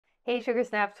Hey Sugar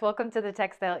Snaps, welcome to the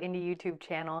Textile Indie YouTube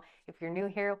channel. If you're new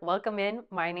here, welcome in.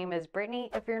 My name is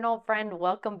Brittany. If you're an old friend,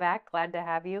 welcome back. Glad to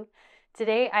have you.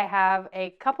 Today I have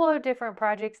a couple of different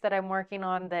projects that I'm working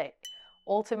on that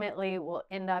ultimately will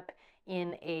end up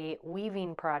in a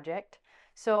weaving project.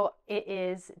 So it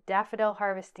is daffodil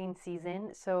harvesting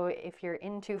season. So if you're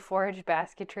into forage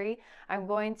basketry, I'm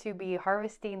going to be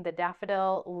harvesting the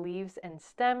daffodil leaves and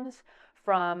stems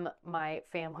from my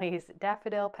family's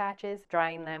daffodil patches,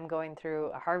 drying them, going through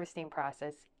a harvesting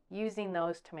process, using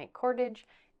those to make cordage.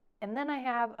 And then I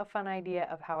have a fun idea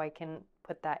of how I can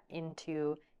put that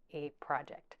into a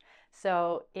project.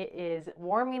 So it is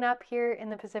warming up here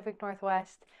in the Pacific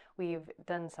Northwest. We've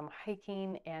done some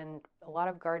hiking and a lot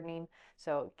of gardening,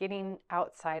 so getting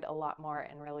outside a lot more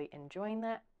and really enjoying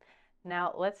that.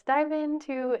 Now let's dive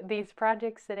into these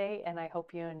projects today, and I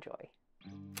hope you enjoy.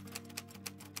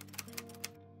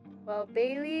 Well,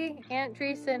 Bailey, Aunt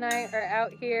Teresa, and I are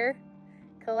out here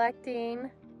collecting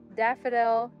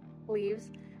daffodil leaves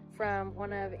from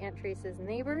one of Aunt Teresa's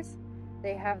neighbors.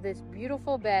 They have this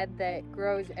beautiful bed that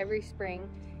grows every spring,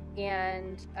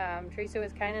 and Teresa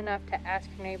was kind enough to ask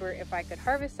her neighbor if I could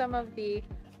harvest some of the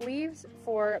leaves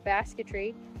for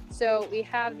basketry. So we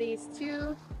have these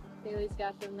two, Bailey's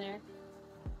got them there,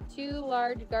 two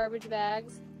large garbage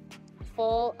bags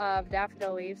full of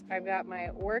daffodil leaves. I've got my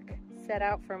work set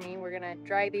out for me. We're gonna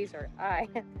dry these, or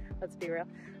let's be real,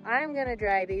 I'm gonna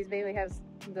dry these. Bailey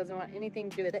doesn't want anything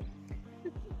to do with it.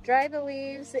 Dry the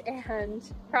leaves and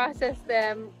process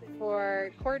them for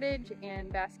cordage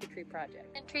and basketry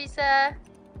project. And Teresa,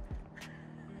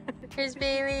 here's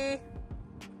Bailey.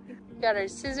 We've got our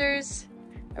scissors,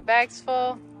 our bag's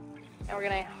full, and we're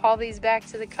gonna haul these back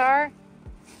to the car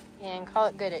and call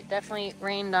it good. It definitely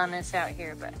rained on us out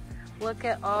here, but look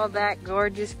at all that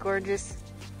gorgeous, gorgeous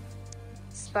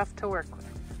stuff to work with.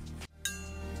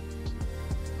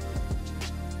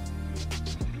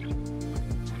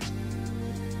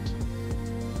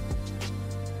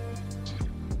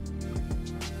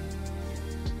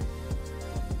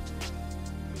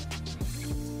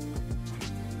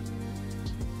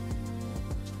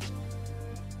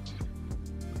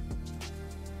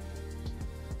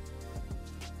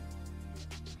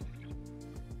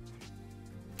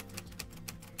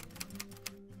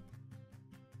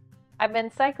 I've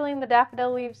been cycling the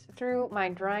daffodil leaves through my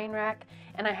drying rack,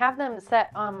 and I have them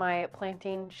set on my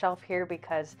planting shelf here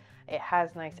because it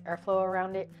has nice airflow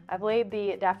around it. I've laid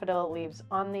the daffodil leaves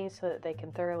on these so that they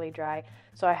can thoroughly dry.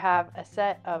 So I have a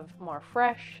set of more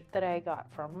fresh that I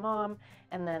got from Mom,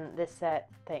 and then this set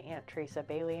that Aunt Teresa,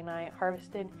 Bailey, and I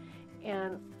harvested.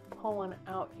 And pull one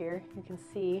out here, you can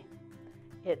see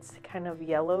it's kind of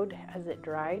yellowed as it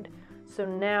dried. So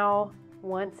now,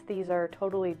 once these are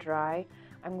totally dry,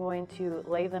 I'm going to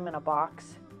lay them in a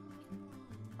box,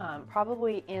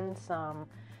 probably in some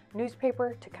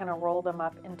newspaper to kind of roll them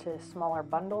up into smaller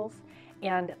bundles.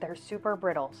 And they're super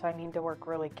brittle, so I need to work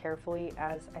really carefully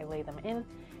as I lay them in,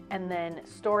 and then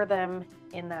store them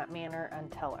in that manner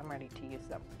until I'm ready to use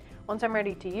them. Once I'm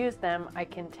ready to use them, I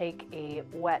can take a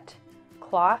wet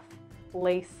cloth,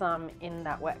 lay some in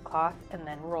that wet cloth, and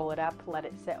then roll it up, let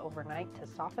it sit overnight to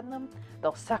soften them.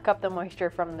 They'll suck up the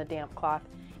moisture from the damp cloth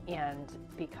and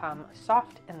become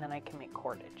soft, and then I can make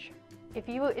cordage. If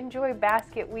you enjoy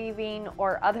basket weaving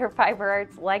or other fiber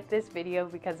arts, like this video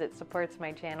because it supports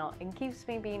my channel and keeps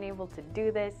me being able to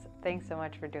do this. Thanks so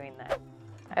much for doing that.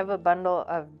 I have a bundle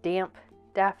of damp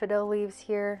daffodil leaves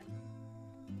here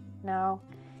now,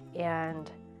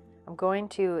 and I'm going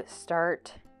to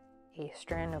start a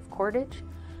strand of cordage.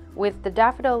 With the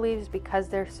daffodil leaves, because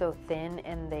they're so thin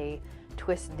and they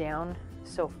twist down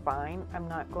so fine, I'm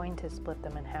not going to split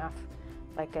them in half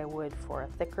like I would for a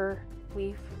thicker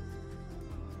leaf.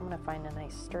 I'm going to find a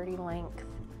nice sturdy length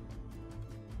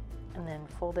and then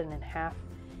fold it in half,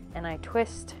 and I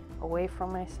twist away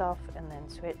from myself and then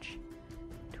switch,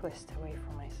 twist away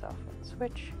from myself and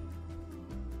switch.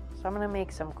 So I'm going to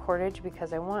make some cordage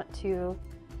because I want to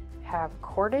have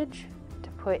cordage to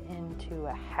put into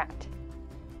a hat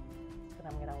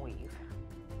that I'm going to weave.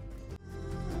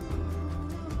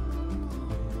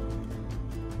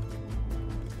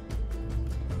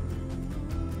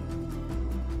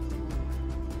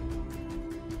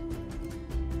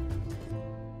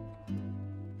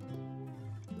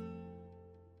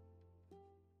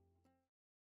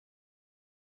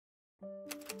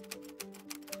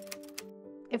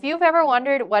 If you've ever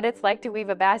wondered what it's like to weave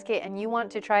a basket and you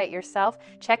want to try it yourself,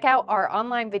 check out our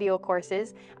online video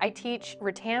courses. I teach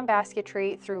rattan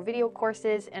basketry through video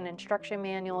courses and instruction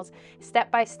manuals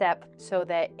step by step so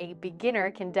that a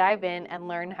beginner can dive in and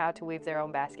learn how to weave their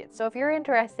own basket. So if you're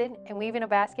interested in weaving a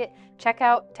basket, check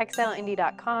out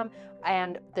textileindie.com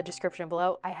and the description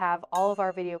below. I have all of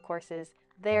our video courses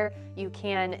there. You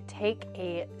can take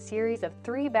a series of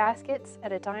 3 baskets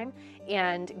at a time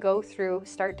and go through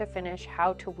start to finish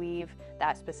how to weave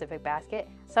that specific basket.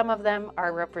 Some of them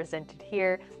are represented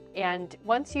here, and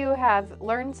once you have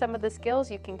learned some of the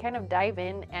skills, you can kind of dive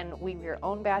in and weave your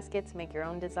own baskets, make your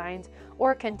own designs,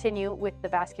 or continue with the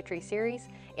basketry series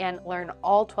and learn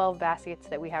all 12 baskets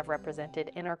that we have represented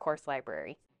in our course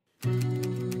library.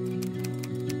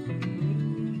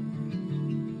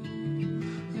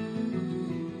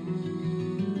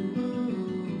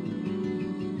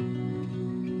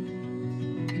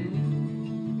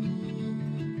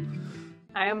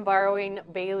 I am borrowing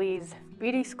Bailey's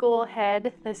beauty school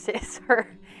head. This is her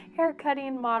hair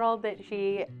cutting model that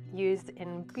she used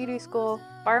in beauty school.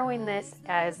 Borrowing this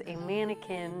as a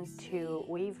mannequin to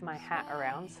weave my hat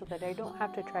around so that I don't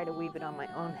have to try to weave it on my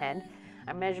own head.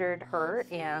 I measured her,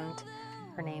 and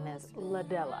her name is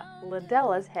Ladella.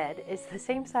 Ladella's head is the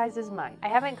same size as mine. I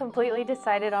haven't completely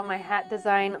decided on my hat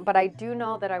design, but I do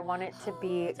know that I want it to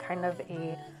be kind of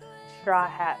a straw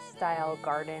hat style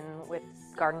garden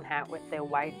hat with the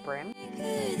wide brim.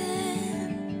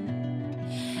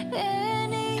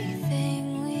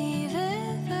 Anything we've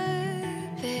ever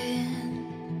been.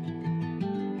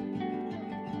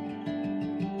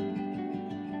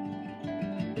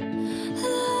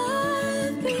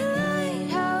 Love be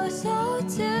lighthouse, oh,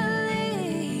 to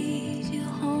lead you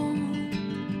home.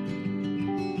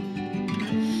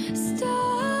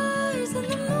 Stars and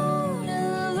the moon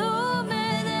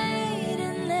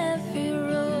illuminating every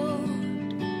road.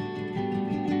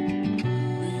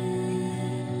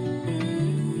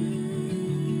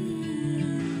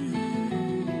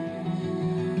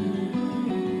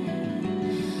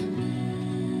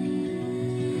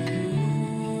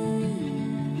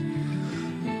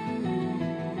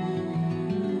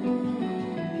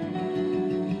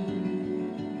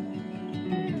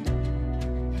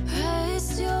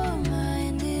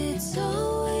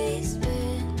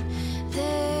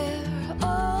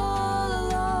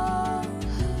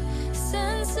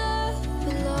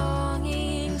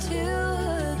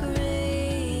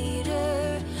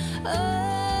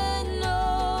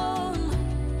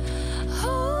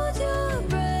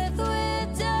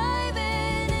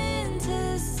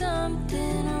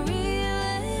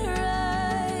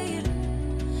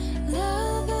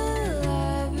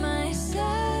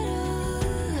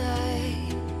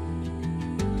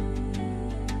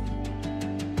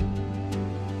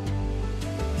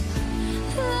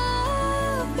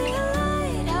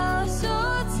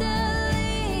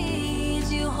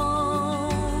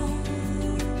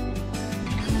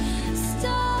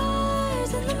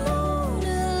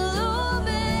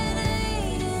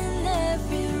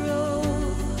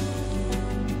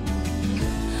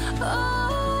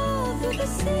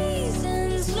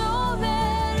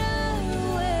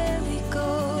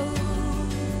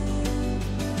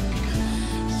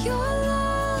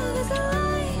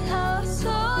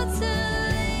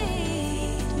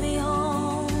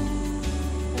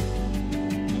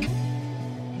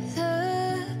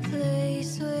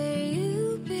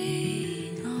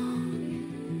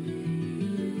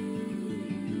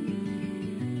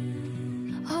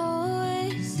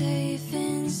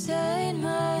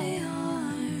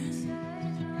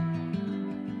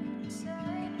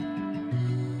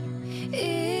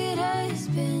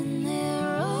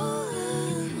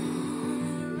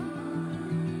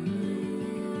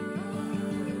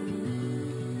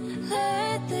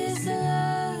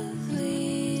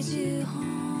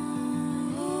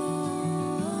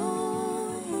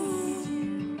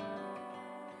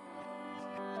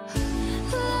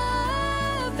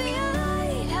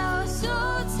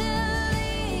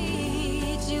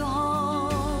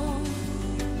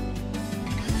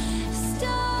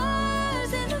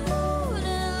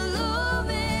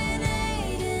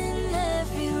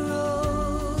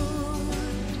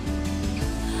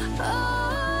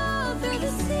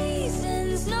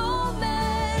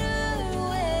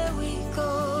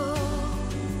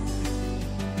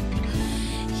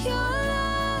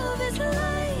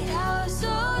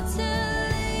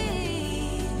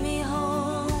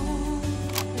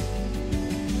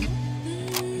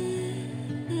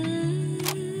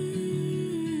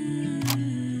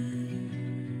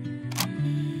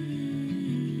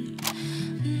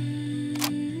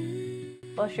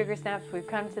 Well, Sugar Snaps, we've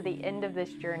come to the end of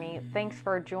this journey. Thanks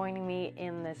for joining me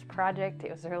in this project. It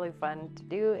was really fun to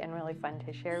do and really fun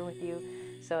to share with you.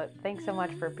 So thanks so much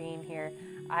for being here.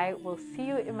 I will see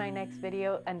you in my next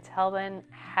video. Until then,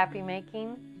 happy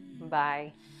making.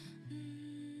 Bye.